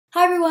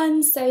Hi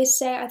everyone, so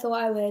today I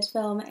thought I would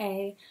film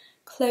a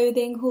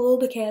clothing haul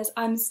because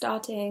I'm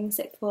starting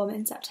sixth form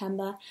in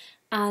September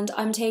and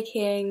I'm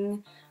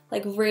taking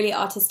like really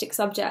artistic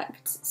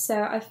subjects,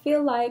 so I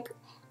feel like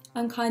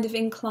I'm kind of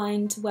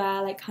inclined to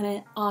wear like kind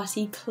of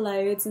arty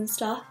clothes and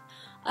stuff.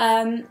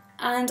 And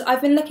I've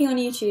been looking on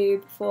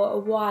YouTube for a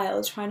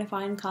while trying to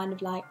find kind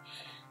of like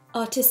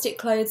artistic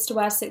clothes to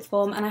wear to sixth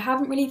form, and I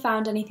haven't really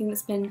found anything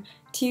that's been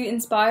too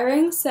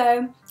inspiring,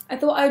 so I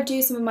thought I would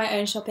do some of my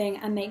own shopping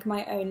and make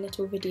my own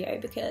little video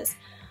because,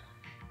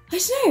 I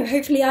don't know,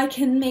 hopefully I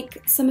can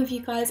make some of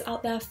you guys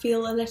out there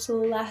feel a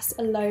little less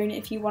alone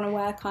if you want to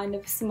wear kind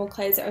of some more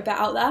clothes that are a bit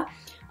out there.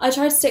 I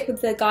try to stick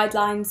with the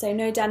guidelines, so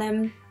no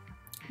denim,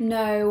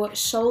 no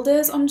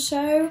shoulders on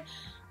show,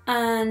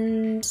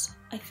 and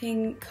I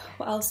think,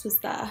 what else was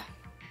there?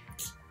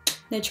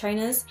 No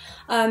trainers.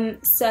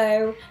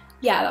 So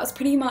yeah, that was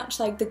pretty much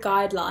like the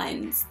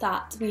guidelines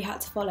that we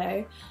had to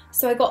follow.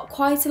 So I got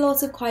quite a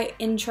lot of quite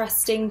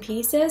interesting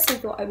pieces, so I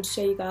thought I would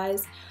show you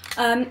guys.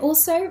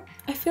 Also,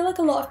 I feel like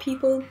a lot of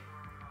people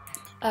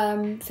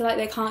feel like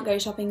they can't go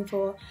shopping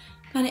for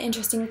kind of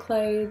interesting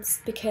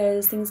clothes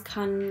because things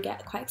can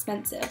get quite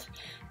expensive.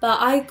 But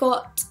I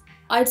got,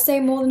 I'd say,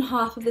 more than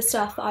half of the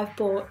stuff that I've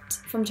bought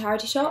from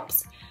charity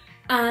shops.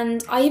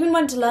 And I even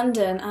went to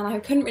London and I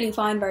couldn't really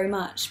find very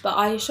much, but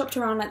I shopped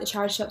around like the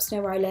charity shops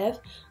near where I live,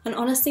 and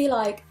honestly,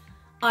 like,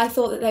 I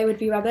thought that they would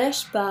be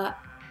rubbish, but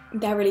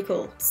they're really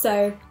cool.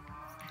 So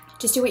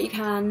just do what you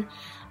can.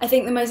 I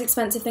think the most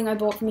expensive thing I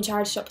bought from a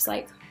charity shop was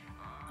like,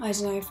 I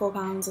don't know,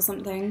 £4 or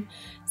something.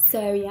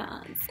 So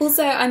yeah.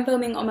 Also, I'm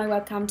filming on my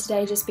webcam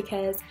today just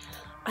because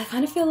I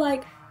kind of feel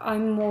like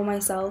I'm more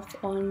myself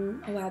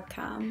on a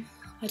webcam.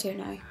 I don't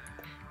know.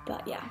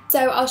 But yeah,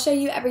 so I'll show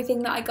you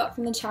everything that I got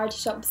from the charity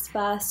shops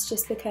first,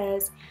 just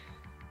because,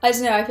 I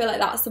don't know, I feel like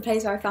that's the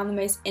place where I found the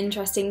most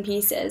interesting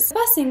pieces. The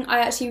first thing I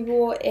actually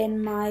wore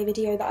in my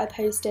video that I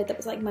posted that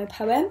was like my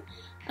poem,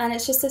 and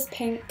it's just this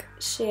pink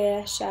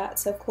sheer shirt,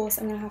 so of course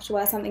I'm going to have to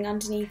wear something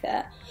underneath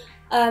it.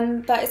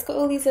 But it's got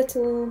all these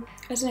little,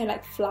 I don't know,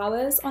 like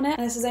flowers on it,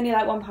 and this was only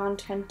like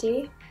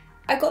 £1.20.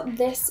 I got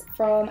this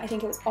from, I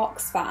think it was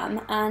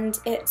Oxfam, and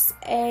it's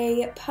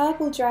a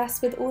purple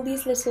dress with all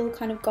these little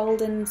kind of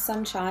golden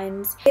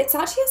sunshines. It's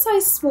actually a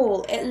size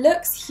small. It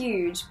looks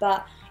huge,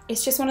 but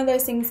it's just one of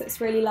those things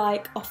that's really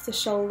like off the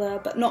shoulder,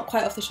 but not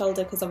quite off the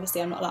shoulder because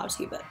obviously I'm not allowed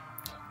to, but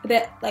a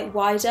bit like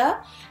wider,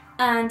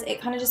 and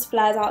it kind of just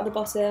flares out at the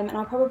bottom, and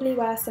I'll probably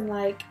wear some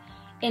like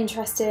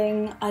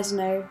interesting, I don't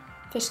know,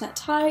 fishnet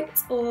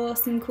tights or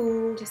some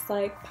cool just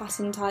like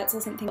pattern tights or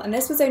something. And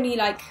this was only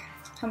like,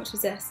 how much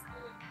was this?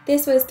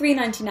 This was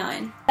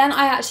 £3.99. Then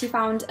I actually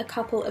found a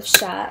couple of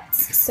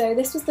shirts. So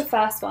this was the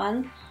first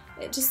one.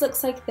 It just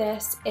looks like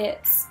this.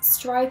 It's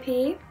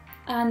stripy,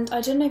 and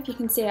I don't know if you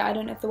can see it. I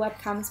don't know if the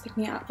webcam is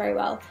picking it up very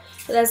well.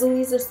 But there's all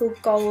these little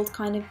gold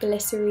kind of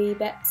glittery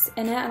bits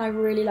in it, and I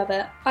really love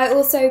it. I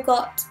also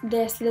got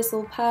this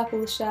little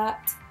purple shirt,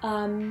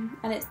 and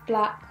it's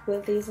black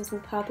with these little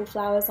purple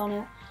flowers on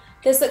it.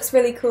 This looks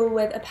really cool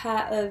with a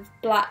pair of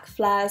black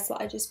flares that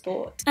I just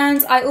bought.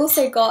 And I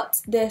also got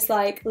this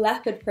like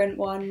leopard print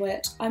one,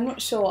 which I'm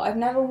not sure. I've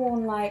never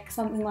worn like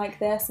something like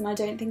this, and I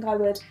don't think I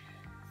would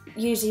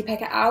usually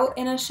pick it out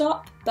in a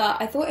shop, but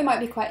I thought it might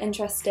be quite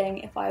interesting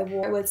if I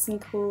wore it with some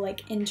cool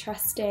like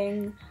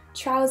interesting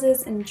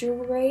trousers and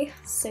jewellery.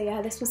 So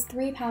yeah, this was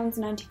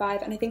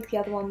 £3.95, and I think the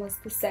other one was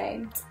the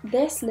same.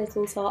 This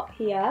little top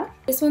here,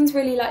 this one's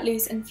really like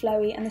loose and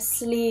flowy, and the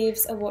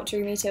sleeves are what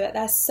drew me to it.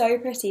 They're so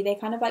pretty, they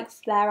kind of like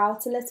flare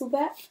out a little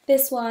bit.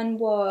 This one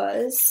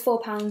was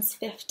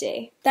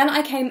 £4.50. Then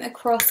I came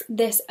across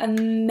this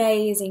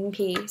amazing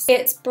piece.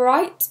 It's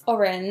bright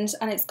orange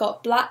and it's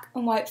got black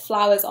and white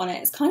flowers on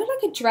it. It's kind of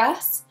like a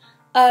dress.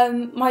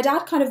 My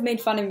dad kind of made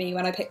fun of me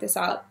when I picked this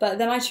up, but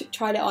then I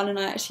tried it on and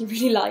I actually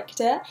really liked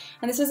it,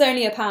 and this was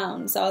only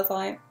 £1, so I was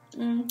like,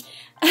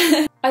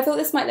 I thought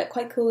this might look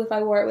quite cool if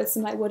I wore it with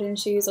some like wooden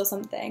shoes or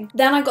something.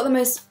 Then I got the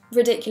most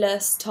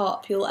ridiculous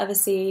top you'll ever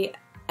see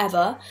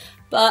ever,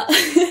 but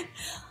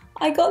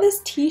I got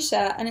this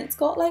t-shirt and it's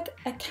got like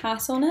a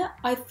cat on it.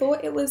 I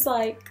thought it was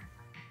like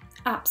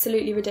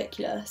absolutely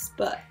ridiculous,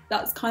 but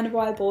that's kind of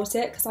why I bought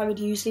it, because I would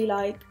usually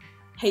like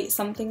hate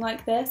something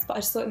like this, but I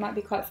just thought it might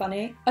be quite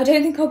funny. I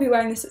don't think I'll be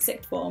wearing this at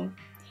sixth form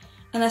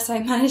unless I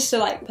manage to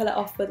like pull it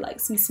off with like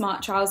some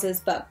smart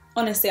trousers, but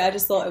honestly I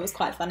just thought it was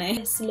quite funny.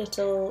 This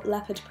little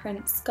leopard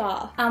print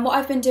scarf, and what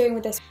I've been doing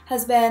with this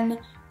has been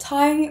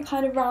tying it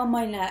kind of around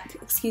my neck,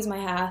 excuse my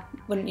hair,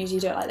 wouldn't usually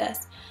do it like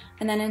this,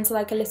 and then into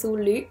like a little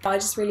loop. I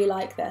just really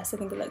like this. I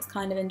think it looks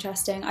kind of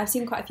interesting. I've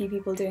seen quite a few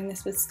people doing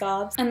this with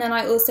scarves. And then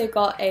I also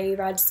got a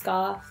red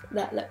scarf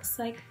that looks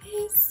like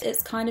this.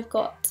 It's kind of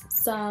got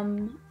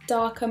some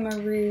darker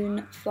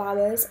maroon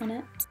flowers on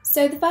it.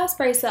 So the first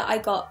bracelet I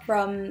got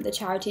from the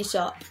charity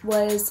shop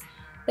was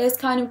this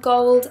kind of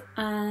gold,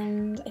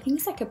 and I think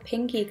it's like a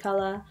pinky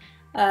colour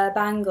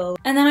bangle.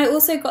 And then I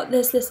also got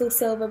this little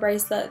silver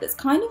bracelet that's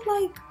kind of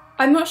like,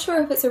 I'm not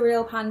sure if it's a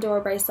real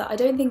Pandora bracelet. I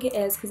don't think it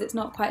is because it's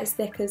not quite as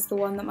thick as the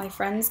one that my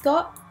friends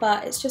got,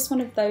 but it's just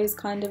one of those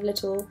kind of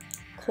little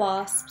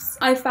clasps.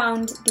 I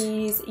found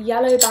these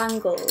yellow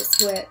bangles,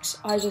 which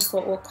I just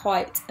thought were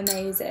quite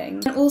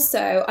amazing. And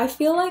also, I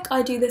feel like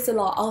I do this a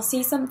lot. I'll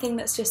see something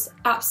that's just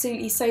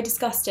absolutely so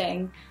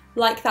disgusting,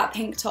 like that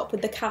pink top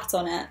with the cat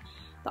on it,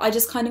 but I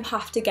just kind of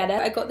have to get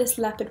it. I got this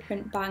leopard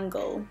print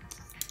bangle,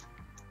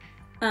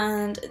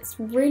 and it's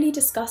really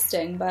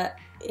disgusting, but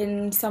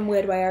in some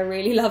weird way I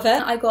really love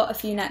it. I got a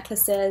few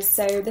necklaces,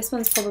 so this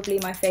one's probably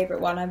my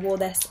favourite one. I wore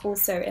this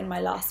also in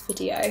my last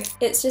video.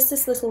 It's just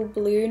this little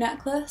blue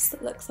necklace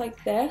that looks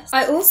like this.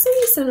 I also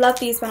used to love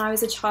these when I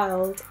was a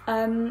child.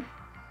 I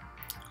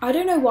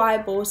don't know why I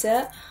bought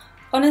it.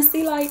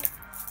 Honestly, like,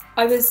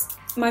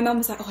 my mum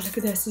was like, oh, look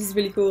at this is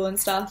really cool and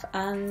stuff,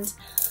 and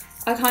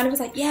I kind of was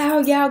like, yeah,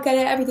 I'll get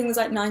it. Everything was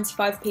like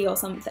 95p or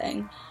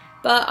something.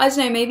 But I don't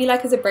know, maybe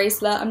like as a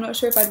bracelet. I'm not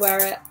sure if I'd wear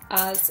it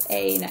as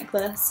a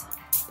necklace,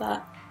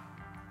 but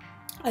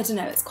I don't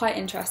know, it's quite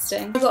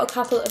interesting. I got a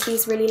couple of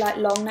these really like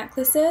long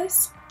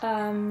necklaces.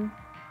 I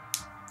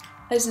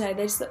don't know,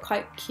 they just look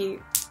quite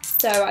cute.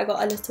 So I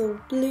got a little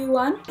blue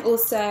one,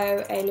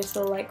 also a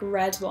little like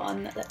red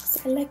one that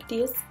looks like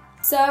this.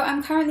 So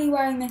I'm currently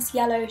wearing this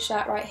yellow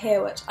shirt right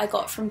here, which I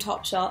got from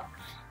Topshop,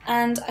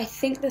 and I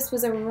think this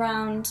was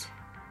around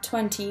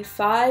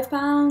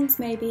 £25,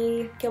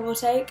 maybe, give or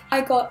take.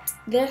 I got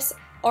this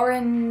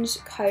orange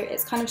coat.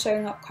 It's kind of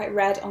showing up quite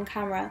red on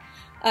camera,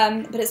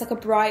 but it's like a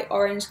bright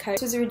orange coat.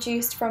 It was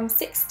reduced from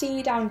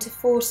 60 down to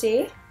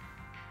 40.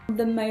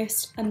 The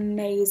most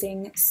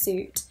amazing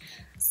suit.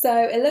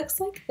 So it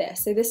looks like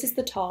this. So this is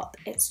the top.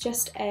 It's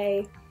just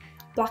a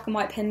black and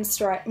white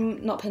pinstripe,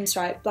 not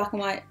pinstripe, black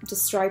and white,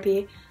 just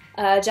stripy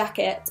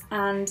jacket,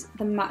 and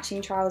the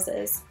matching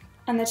trousers.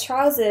 And the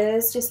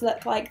trousers just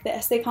look like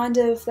this.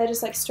 They're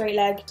just like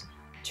straight-legged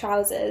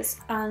trousers,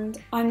 and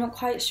I'm not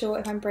quite sure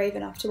if I'm brave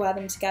enough to wear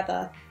them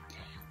together.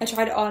 I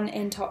tried it on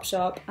in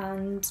Topshop,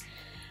 and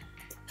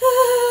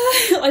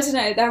I don't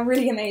know, they're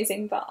really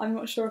amazing, but I'm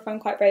not sure if I'm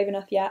quite brave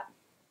enough yet.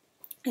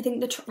 I think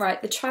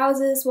the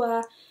trousers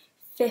were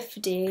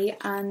 50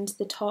 and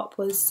the top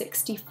was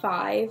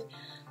 65.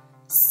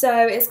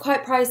 So it's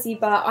quite pricey,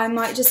 but I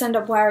might just end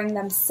up wearing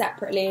them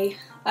separately,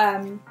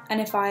 and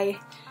if I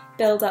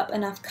build up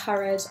enough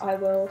courage, I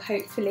will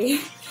hopefully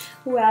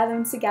wear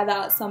them together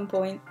at some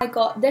point. I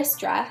got this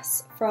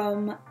dress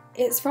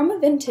it's from a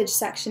vintage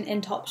section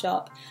in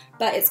Topshop,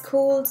 but it's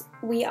called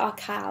We Are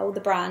Cow,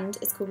 the brand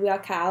is called We Are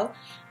Cow,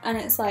 and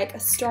it's like a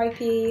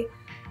stripy,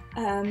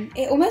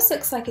 it almost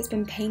looks like it's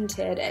been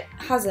painted. It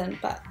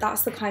hasn't, but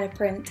that's the kind of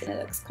print, and it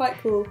looks quite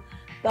cool.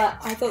 But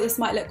I thought this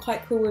might look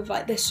quite cool with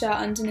like this shirt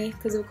underneath,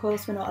 because of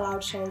course we're not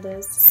allowed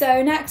shoulders.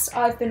 So next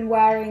I've been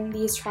wearing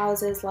these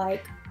trousers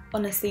like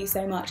honestly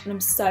so much, and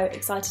I'm so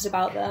excited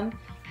about them.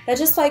 They're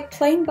just like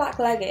plain black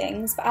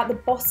leggings, but at the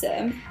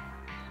bottom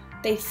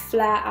they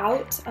flare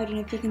out. I don't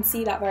know if you can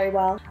see that very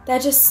well. They're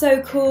just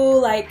so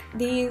cool. Like,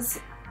 these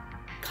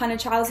kind of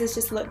trousers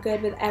just look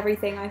good with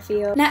everything, I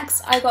feel.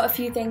 Next I got a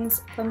few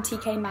things from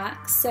TK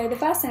Maxx. So the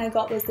first thing I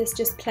got was this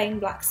just plain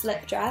black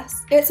slip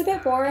dress. It's a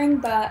bit boring,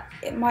 but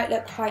it might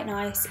look quite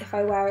nice if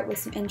I wear it with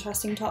some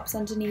interesting tops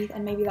underneath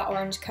and maybe that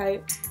orange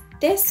coat.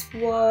 This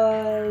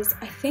was,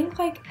 I think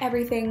like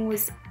everything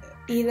was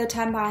either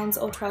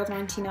 £10 or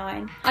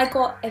 £12.99. I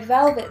got a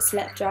velvet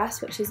slip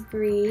dress, which is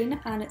green,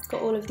 and it's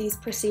got all of these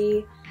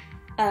pretty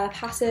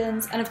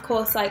patterns, and of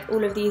course like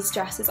all of these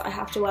dresses I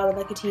have to wear with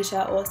like a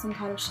t-shirt or some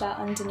kind of shirt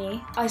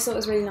underneath. I just thought it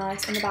was really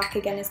nice, and the back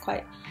again is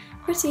quite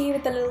pretty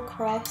with the little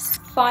cross.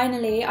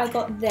 Finally I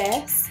got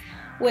this,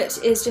 which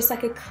is just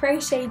like a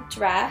crocheted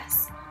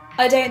dress.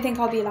 I don't think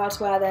I'll be allowed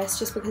to wear this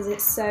just because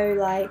it's so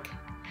like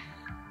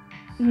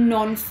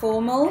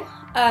non-formal,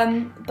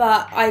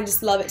 but I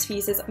just love it to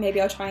pieces.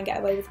 Maybe I'll try and get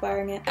away with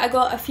wearing it. I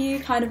got a few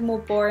kind of more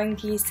boring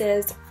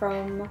pieces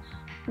from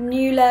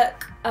New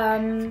Look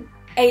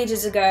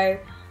ages ago,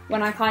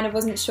 when I kind of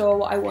wasn't sure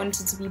what I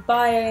wanted to be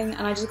buying,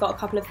 and I just got a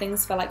couple of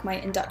things for like my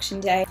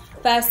induction day.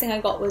 First thing I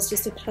got was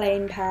just a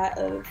plain pair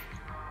of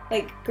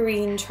like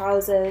green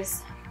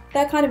trousers.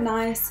 They're kind of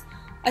nice.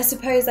 I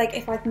suppose like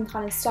if I can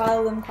kind of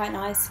style them quite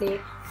nicely,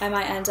 I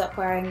might end up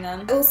wearing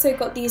them. I also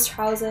got these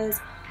trousers,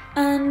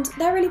 and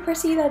they're really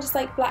pretty. They're just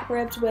like black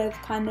ribbed with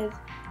kind of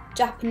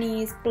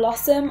Japanese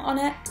blossom on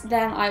it.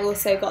 Then I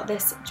also got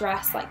this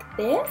dress like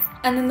this.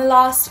 And then the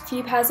last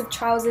few pairs of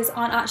trousers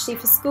aren't actually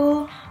for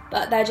school,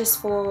 but they're just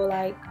for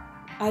like,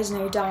 I don't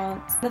know,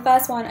 dance. The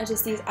first one are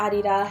just these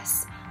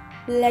Adidas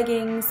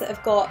leggings that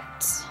have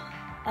got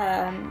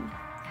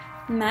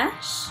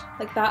mesh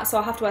like that, so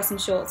I'll have to wear some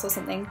shorts or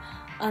something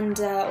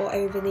under or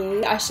over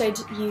these. I showed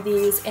you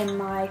these in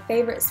my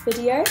favourites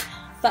video,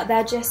 but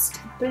they're just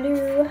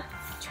blue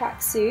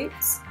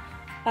tracksuits,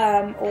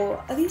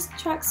 or are these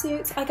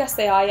tracksuits? I guess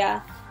they are,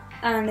 yeah.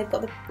 And they've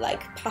got the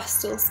like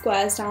pastel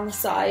squares down the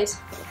side.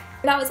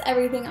 That was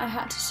everything I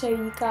had to show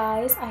you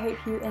guys. I hope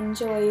you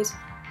enjoyed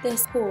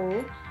this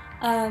haul.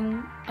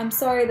 I'm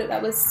sorry that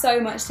there was so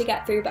much to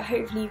get through, but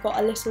hopefully you got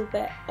a little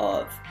bit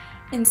of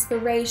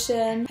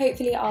inspiration.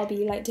 Hopefully I'll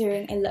be like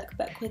doing a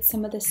lookbook with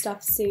some of this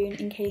stuff soon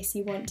in case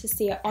you want to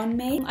see it on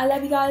me. I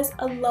love you guys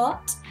a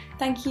lot.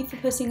 thank you for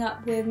putting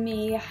up with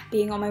me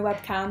being on my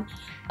webcam.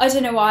 I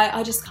don't know why,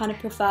 I just kind of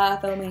prefer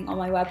filming on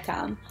my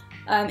webcam.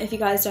 If you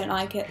guys don't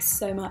like it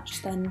so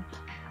much, then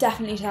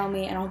definitely tell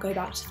me and I'll go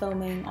back to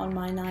filming on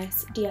my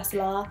nice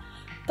DSLR.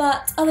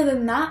 But other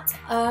than that,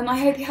 I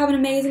hope you have an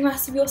amazing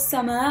rest of your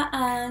summer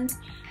and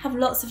have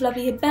lots of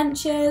lovely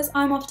adventures.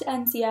 I'm off to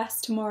NCS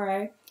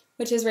tomorrow,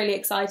 which is really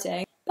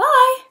exciting.